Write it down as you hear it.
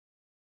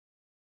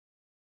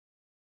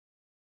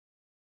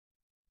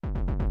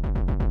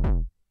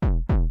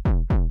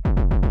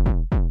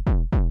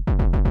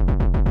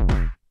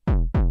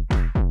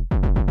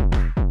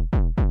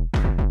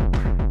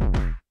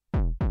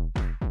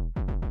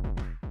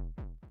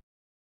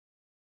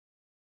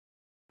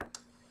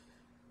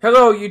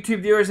Hello,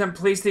 YouTube viewers and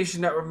PlayStation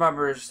Network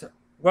members.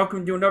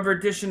 Welcome to another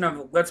edition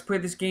of Let's Play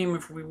This Game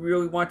If We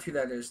Really Want To,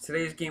 that is.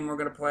 Today's game we're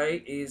going to play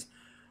is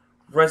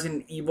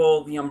Resident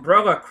Evil The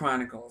Umbrella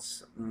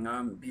Chronicles.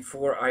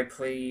 Before I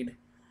played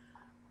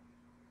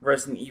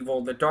Resident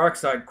Evil The Dark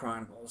Side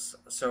Chronicles.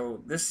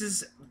 So this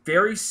is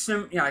very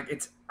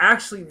it's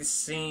actually the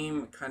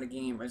same kind of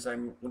game, as I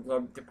would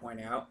love to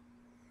point out.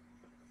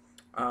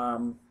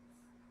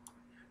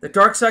 The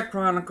Dark Side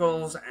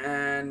Chronicles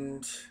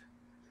and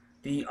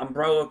the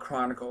Umbrella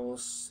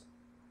Chronicles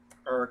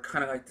are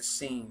kind of like the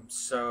same.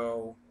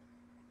 So,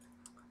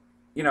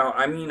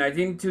 I mean, I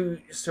didn't do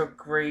so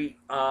great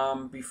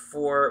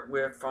before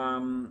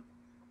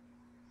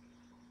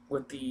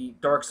with the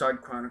Dark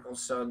Side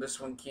Chronicles, so this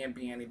one can't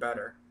be any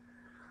better.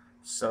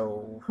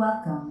 So,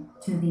 welcome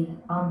to the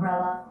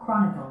Umbrella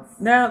Chronicles.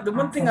 Now, the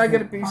one thing I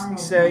gotta basically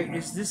say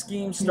is this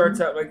game starts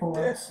out like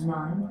this.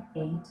 9,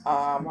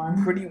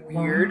 8, pretty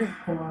weird.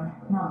 4,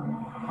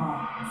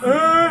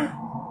 9,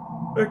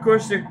 of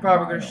course, they're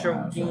probably gonna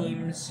show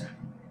games.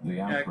 The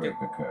outbreak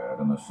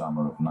occurred in the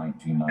summer of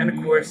 1998. And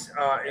of course,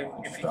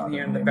 if you can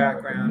hear in the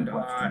background,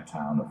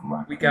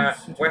 we got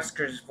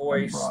Wesker's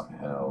voice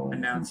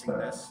announcing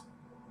this.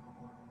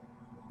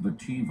 The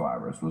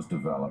T-virus was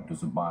developed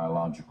as a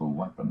biological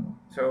weapon.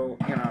 So,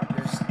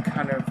 this is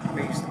kind of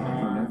based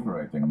on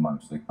proliferating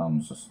amongst the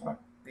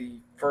unsuspecting.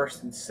 The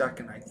first and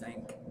second, I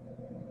think.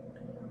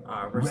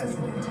 Resident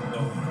Evil.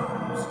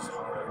 This is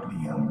hard.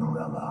 The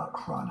Umbrella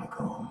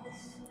Chronicles.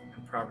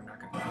 I'm probably not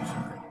going to do so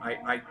great.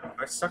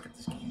 I suck at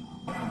this game.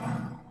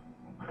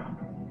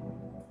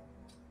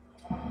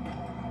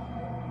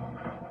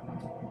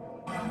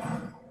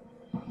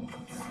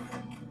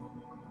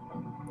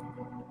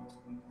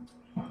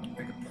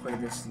 I could play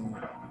this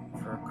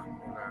for a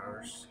couple of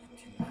hours.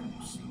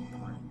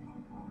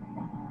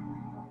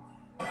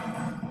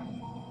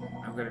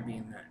 I'm going to be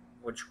in that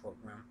witch-quote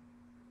room.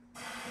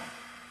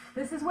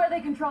 This is where they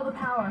control the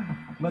power.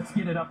 Let's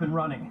get it up and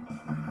running.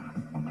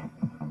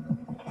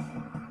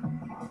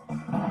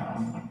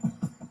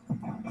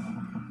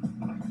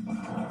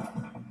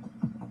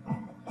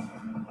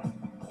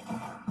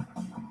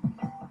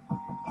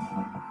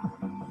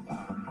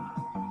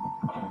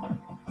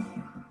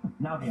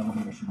 Now the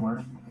elevator should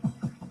work.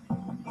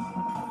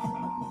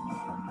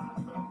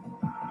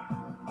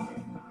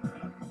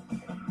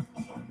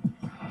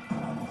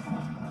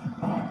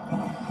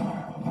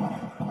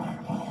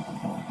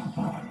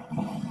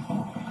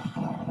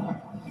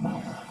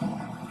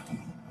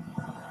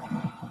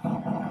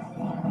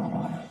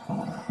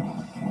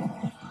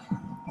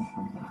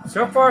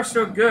 So far,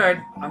 so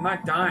good. I'm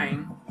not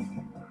dying.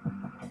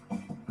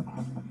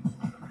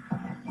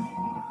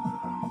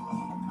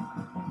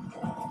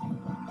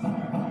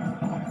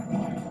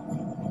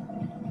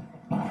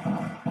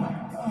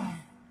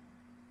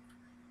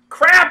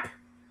 Crap!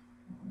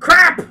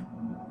 Crap!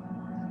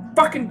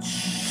 Fucking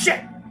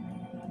shit!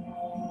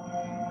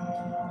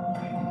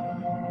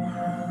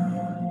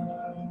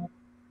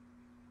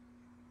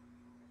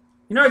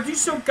 I do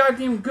so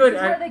goddamn good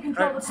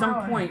at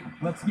some point.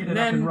 Let's get it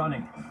up and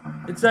running.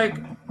 It's like,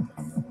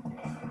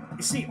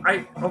 you see,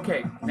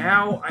 okay,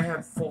 now I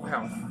have full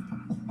health.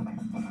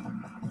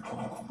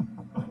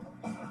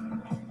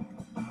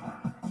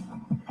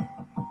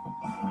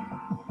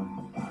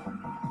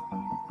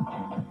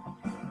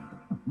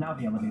 Now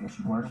the elevator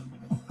should work.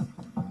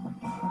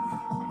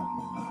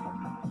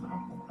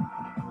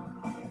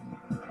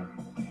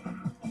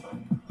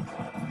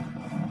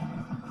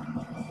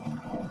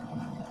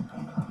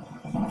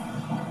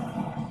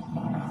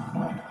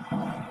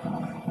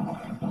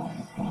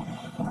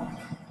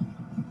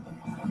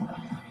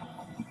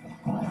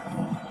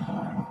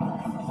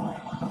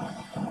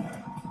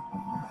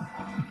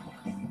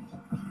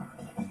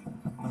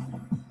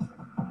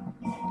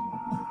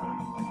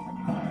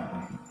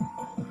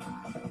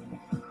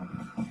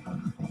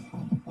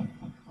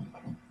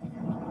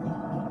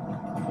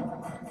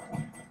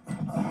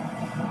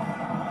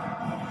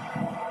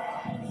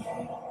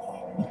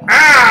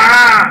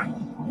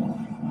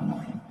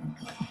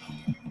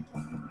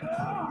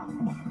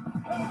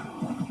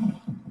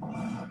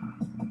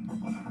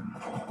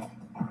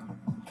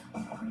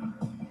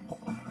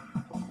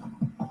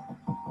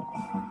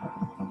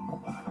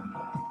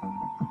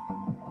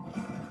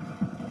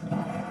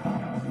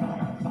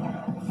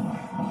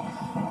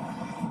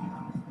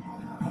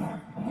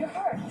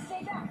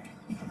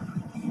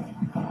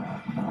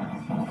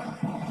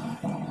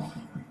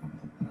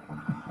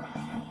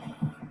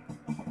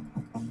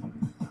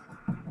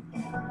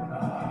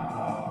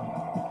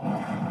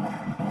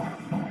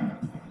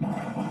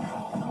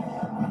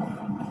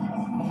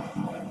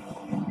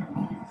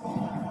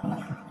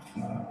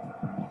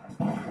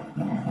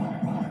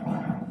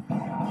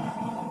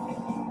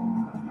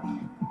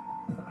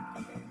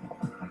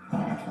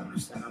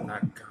 I'm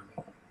not gonna.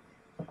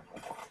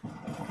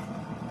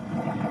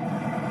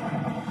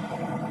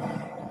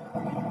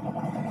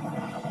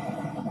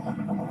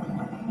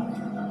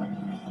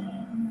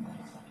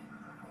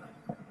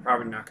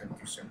 Probably not gonna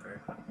do so good.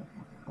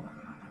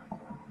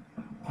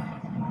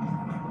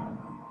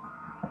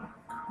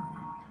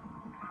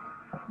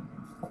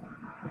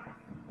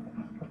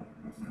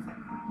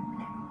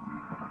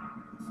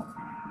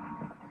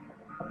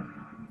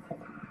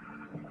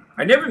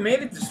 I never made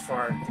it this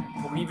far,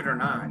 believe it or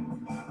not.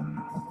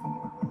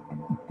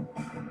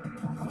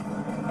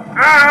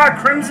 Ah,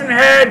 Crimson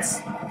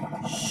Heads!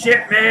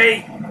 Shit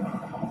me!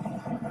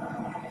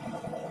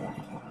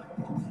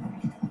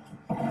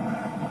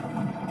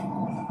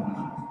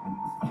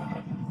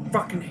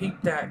 Fucking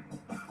hate that.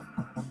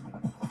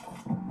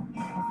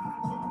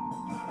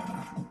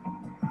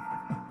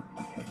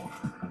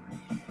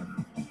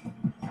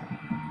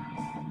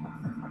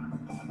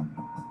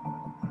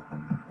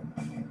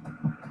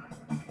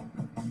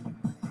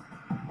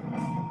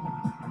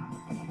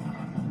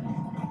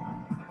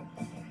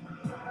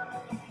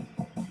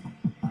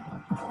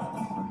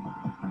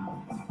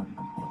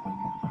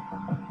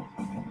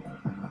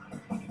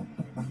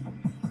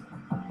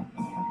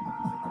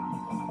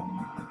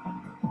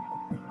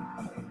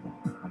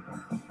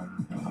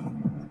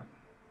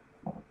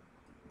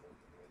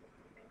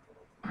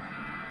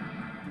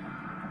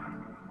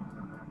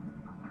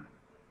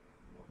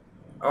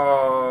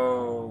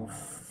 Oh,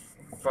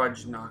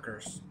 fudge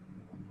knockers.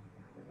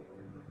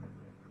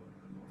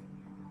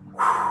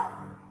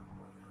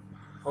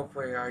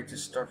 Hopefully I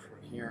just start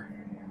from here.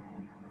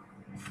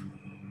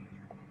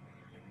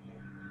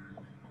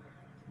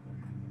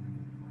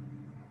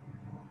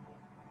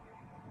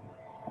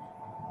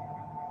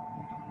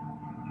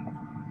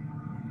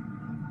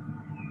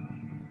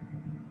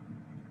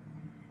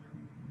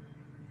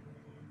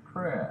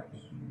 Chris,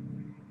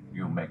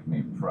 you make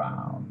me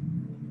proud.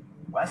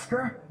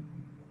 Wesker?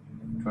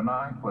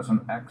 Tonight was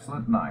an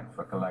excellent night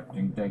for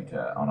collecting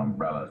data on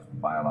Umbrella's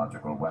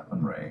biological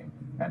weaponry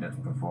and its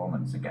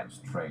performance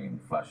against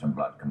trained flesh and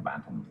blood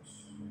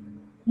combatants.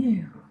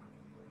 You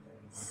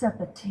set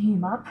the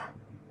team up?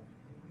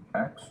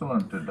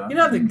 Excellent deduction. You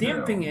know, the damn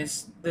Jill. thing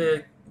is,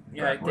 they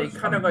That was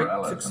kind of like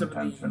Umbrella's took some of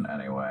intention the...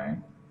 anyway.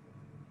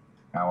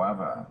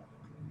 However,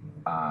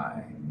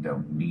 I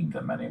don't need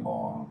them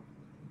anymore.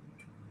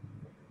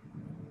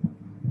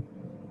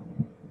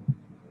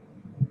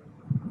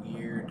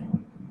 Weird.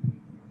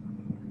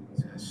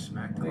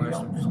 Smack the The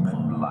glass with his ultimate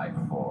palm. life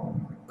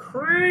form.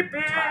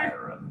 Creepy!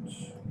 Tyrants.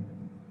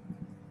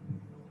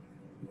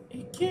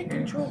 He can't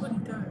control what he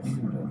does.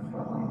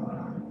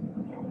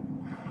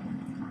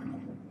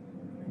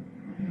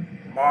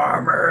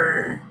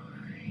 Mommy!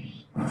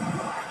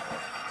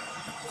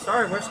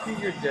 Sorry, Rescue,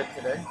 you're dead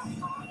today.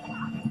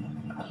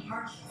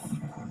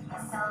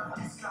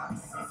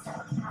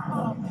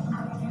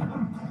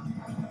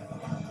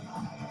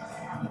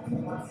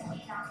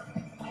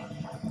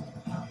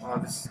 Oh,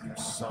 this is gonna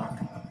suck.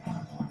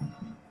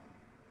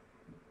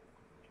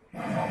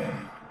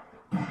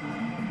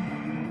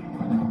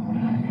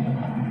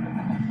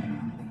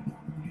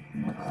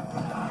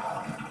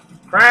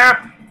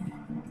 Crap!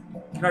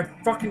 Can I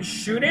fucking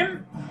shoot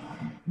him?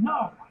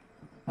 No!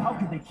 How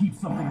could they keep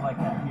something like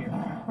that here?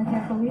 I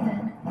can't believe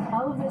it.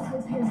 All of this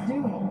was his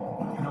doing.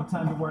 No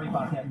time to worry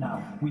about that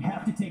now. We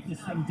have to take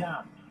this thing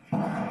down.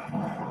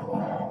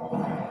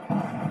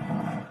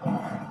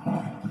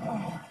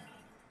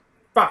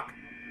 Fuck!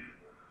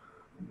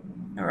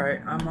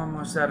 Alright, I'm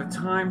almost out of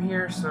time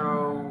here,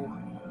 so...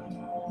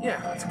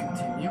 Yeah, let's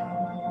continue.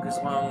 As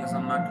long as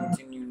I'm not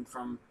continuing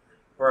from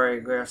where I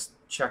guess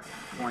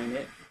checkpoint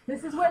it.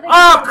 This is where they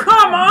Oh, control the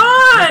come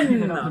power. Let's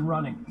get it up and on!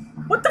 running.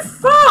 What the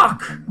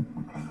fuck?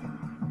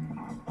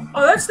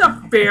 Oh, that's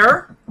not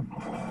fair.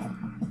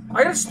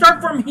 I gotta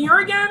start from here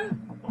again?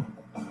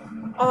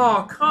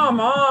 Oh, come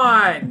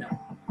on.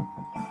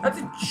 That's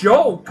a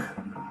joke. That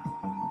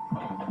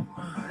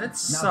Now the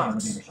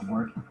sucks. elevator should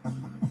work.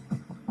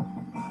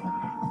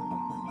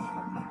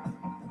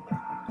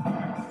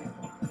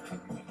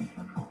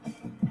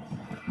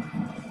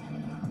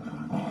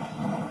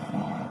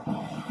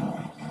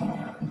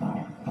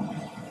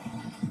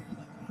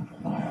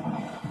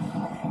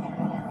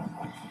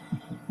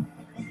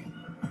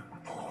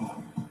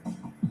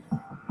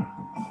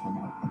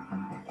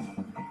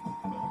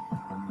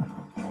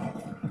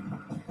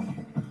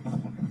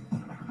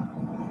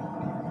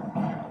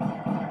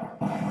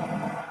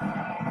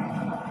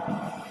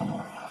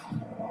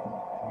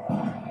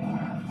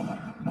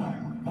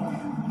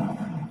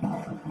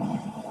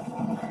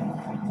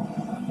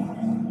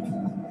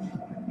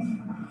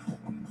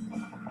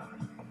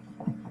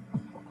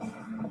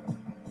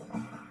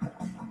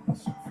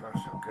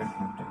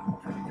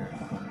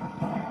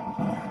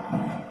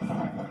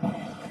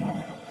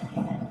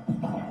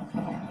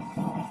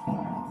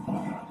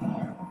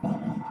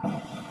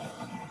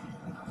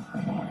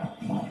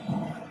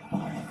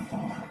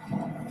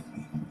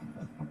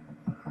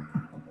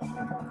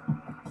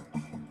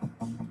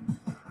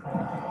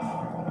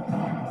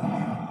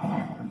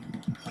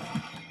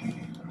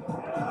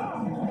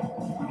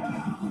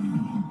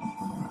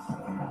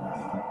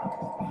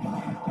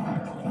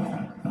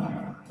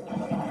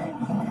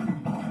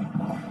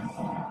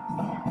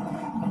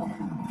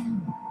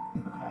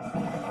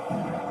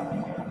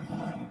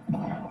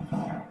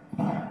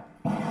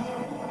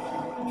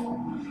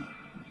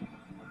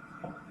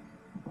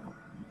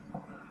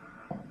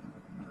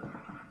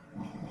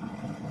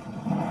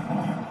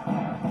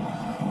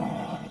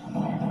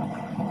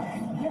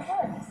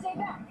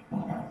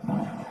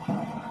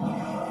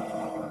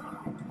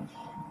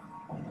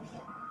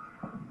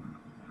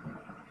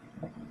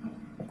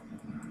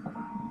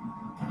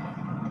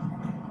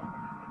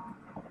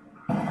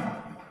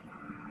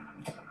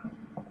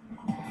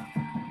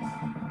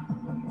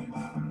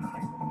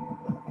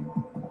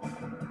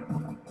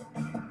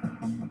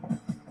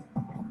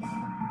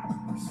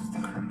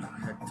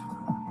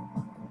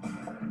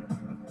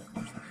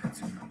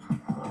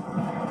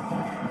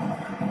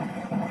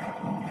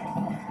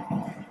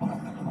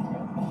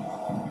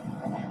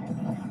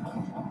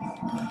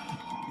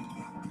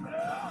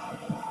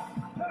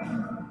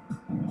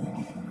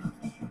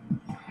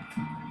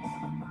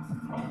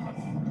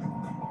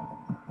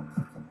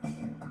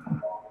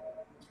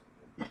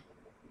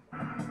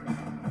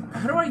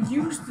 I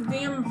use the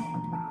damn...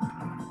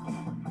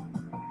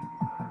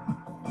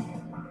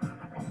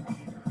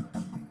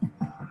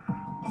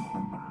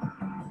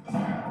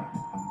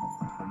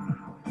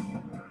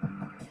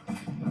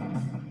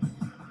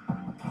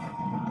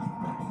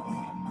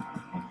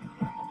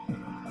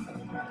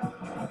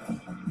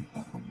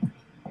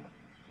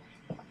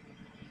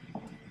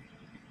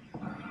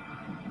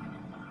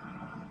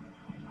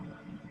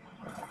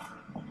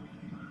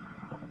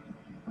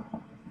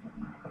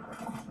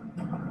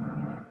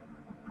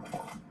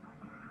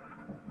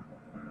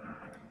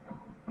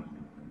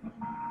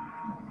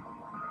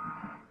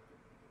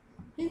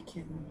 You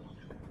kidding me?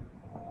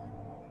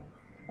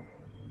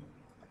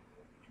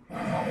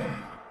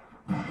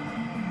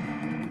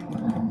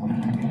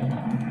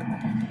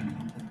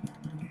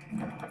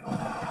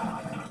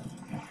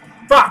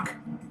 Fuck!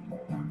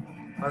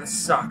 Oh, this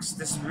sucks.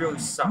 This really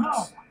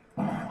sucks.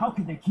 No! How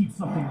could they keep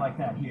something like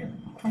that here?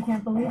 I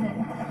can't believe it.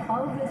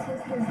 All of this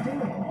was his doing.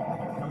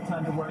 No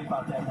time to worry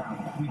about that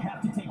now. We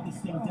have to take this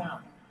thing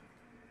down.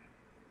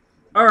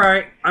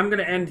 Alright, I'm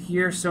gonna end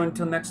here, so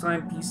until next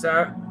time, peace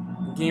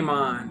out. Game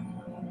on.